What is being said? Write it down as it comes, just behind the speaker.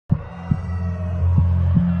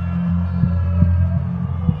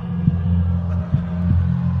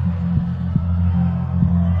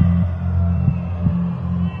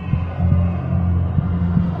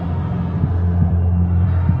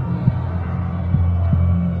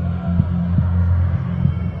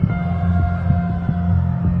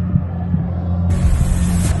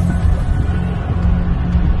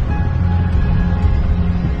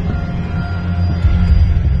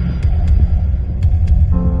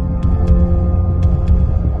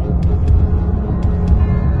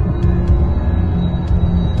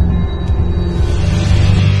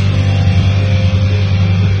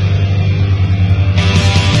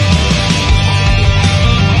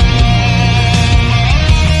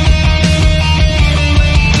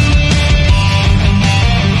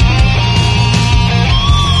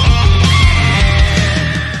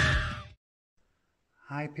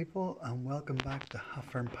people, and welcome back to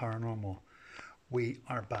Paranormal. We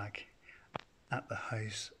are back at the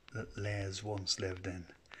house that Les once lived in.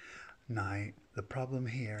 Now, the problem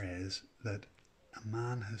here is that a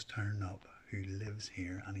man has turned up who lives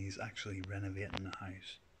here and he's actually renovating the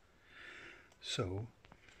house. So,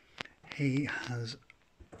 he has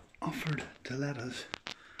offered to let us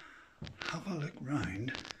have a look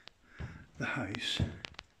round the house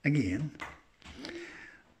again,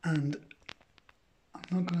 and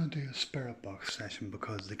I'm not going to do a spirit box session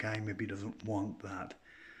because the guy maybe doesn't want that,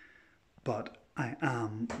 but I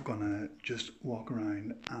am going to just walk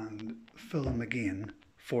around and film again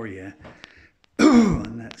for you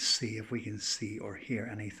and let's see if we can see or hear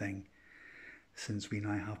anything since we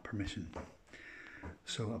now have permission.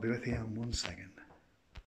 So I'll be with you in 1 second.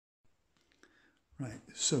 Right,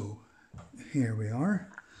 so here we are.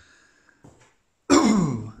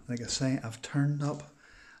 Like I say, I've turned up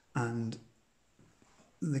and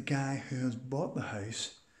the guy who has bought the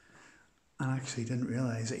house and actually didn't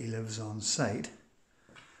realise that he lives on site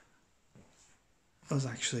was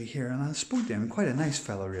actually here, and I spoke to him. Quite a nice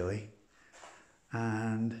fellow, really.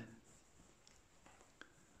 And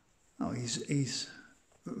oh, he's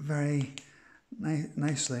very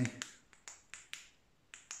nicely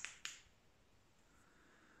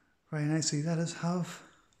let us have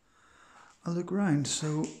a look round.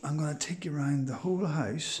 So I'm going to take you around the whole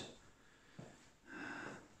house.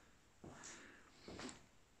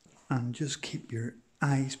 And just keep your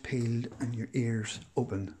eyes peeled and your ears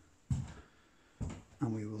open.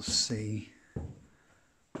 And we will see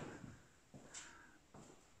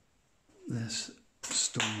this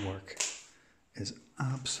stonework is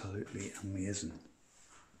absolutely amazing.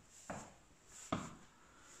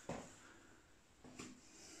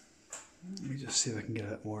 Let me just see if I can get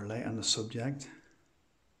a bit more light on the subject.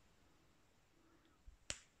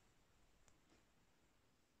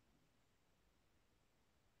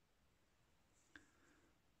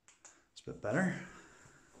 It's a bit better.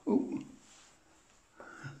 Oh,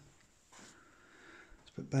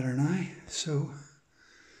 it's a bit better now. So,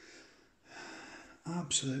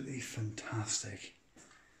 absolutely fantastic.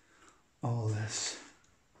 All this.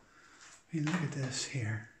 I mean, look at this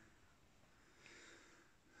here.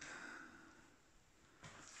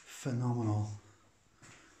 Phenomenal.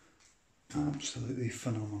 Absolutely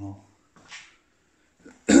phenomenal.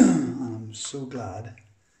 And I'm so glad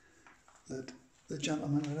that the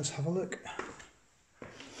gentleman let us have a look.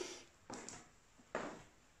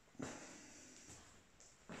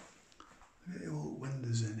 Look at the old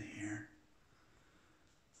windows in here.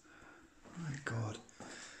 My God,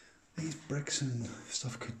 these bricks and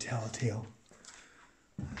stuff could tell a tale.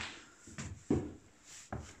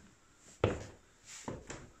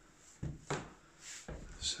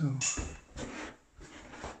 So,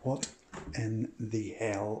 what in the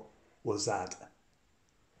hell was that?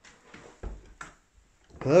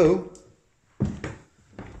 Hello?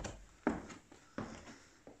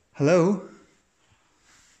 Hello?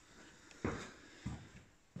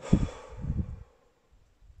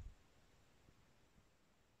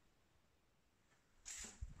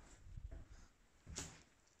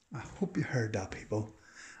 I hope you heard that, people.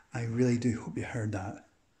 I really do hope you heard that.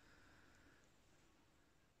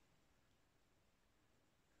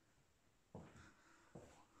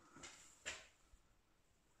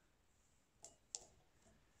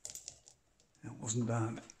 It wasn't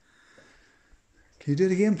bad. Can you do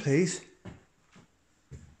it again, please?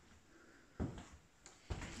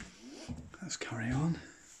 Let's carry on.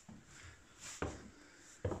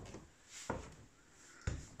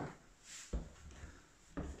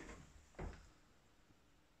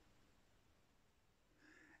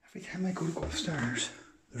 Every time I go to go upstairs,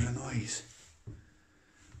 there's a noise.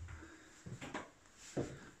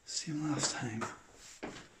 Same last time.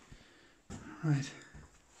 Right.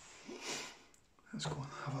 Let's go and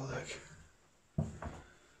have a look.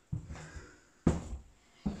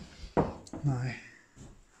 Now,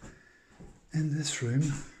 in this room,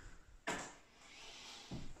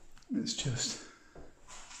 it's just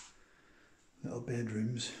little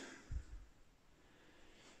bedrooms.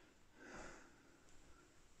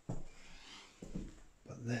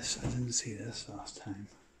 But this, I didn't see this last time.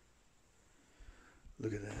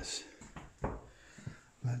 Look at this. I'm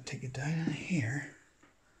going to take it down in here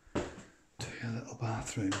to a little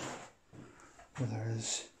bathroom where there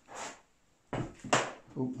is,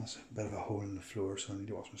 oh, that's a bit of a hole in the floor, so I need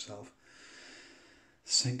to wash myself.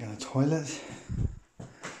 Sink and a toilet.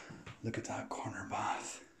 Look at that corner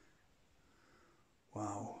bath.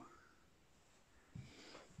 Wow.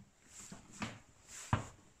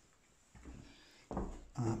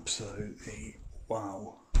 Absolutely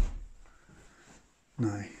wow.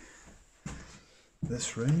 Now,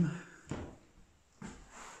 this room.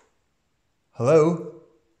 Hello?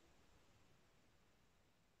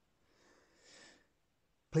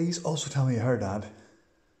 Please also tell me you heard that.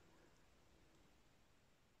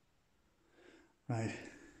 Right.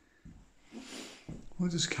 We'll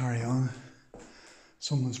just carry on.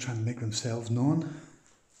 Someone's trying to make themselves known.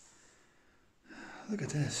 Look at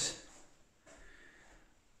this.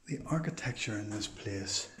 The architecture in this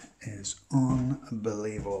place is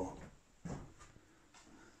unbelievable.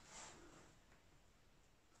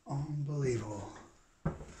 Unbelievable.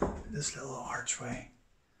 This little archway.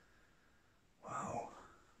 Wow.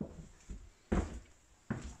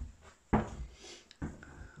 I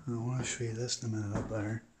want to show you this in a minute up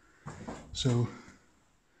there. So,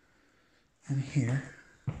 in here,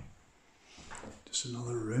 just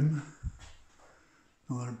another room,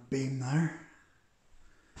 another beam there.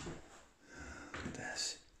 Look at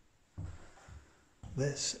this.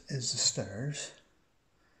 This is the stairs.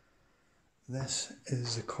 This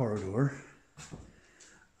is the corridor.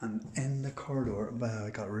 And in the corridor, well, I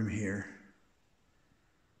got a room here.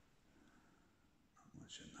 Not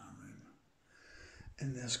much in that room.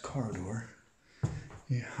 In this corridor,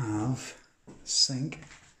 you have a sink,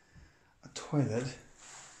 a toilet,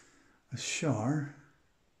 a shower,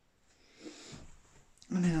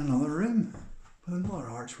 and then another room with another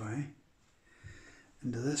archway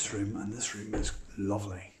into this room, and this room is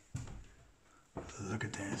lovely. Look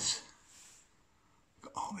at this.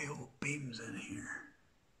 Look at all the old beams in here.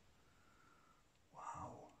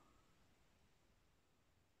 Wow.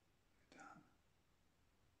 Look at that.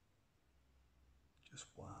 Just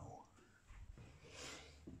wow.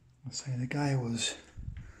 I say the guy was,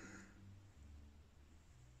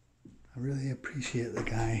 I really appreciate the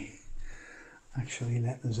guy actually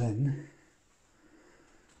letting us in.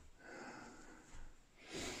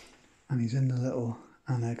 And he's in the little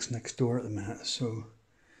annex next door at the minute, so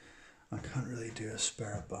I can't really do a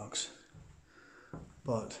spirit box.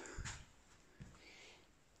 But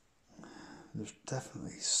there's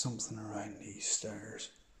definitely something around these stairs.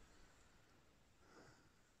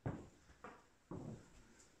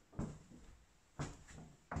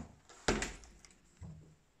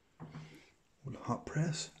 With hot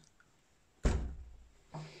press.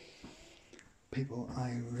 People,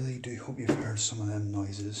 I really do hope you've heard some of them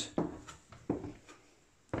noises.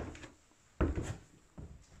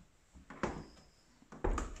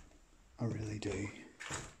 I really do.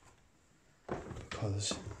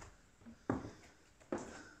 Because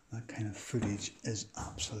that kind of footage is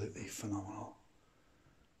absolutely phenomenal.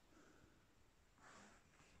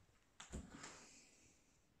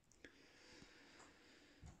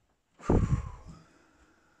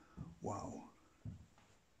 Wow.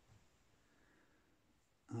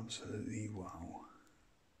 Absolutely wow.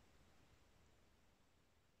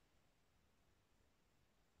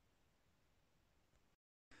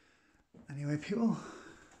 Anyway, people,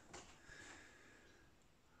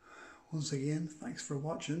 once again, thanks for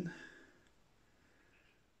watching.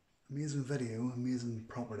 Amazing video, amazing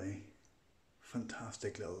property.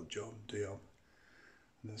 Fantastic little job to do up.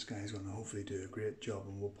 And this guy's going to hopefully do a great job,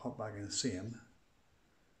 and we'll pop back and see him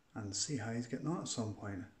and see how he's getting on at some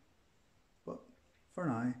point. But for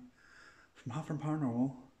now, from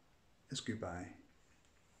Paranormal, it's goodbye.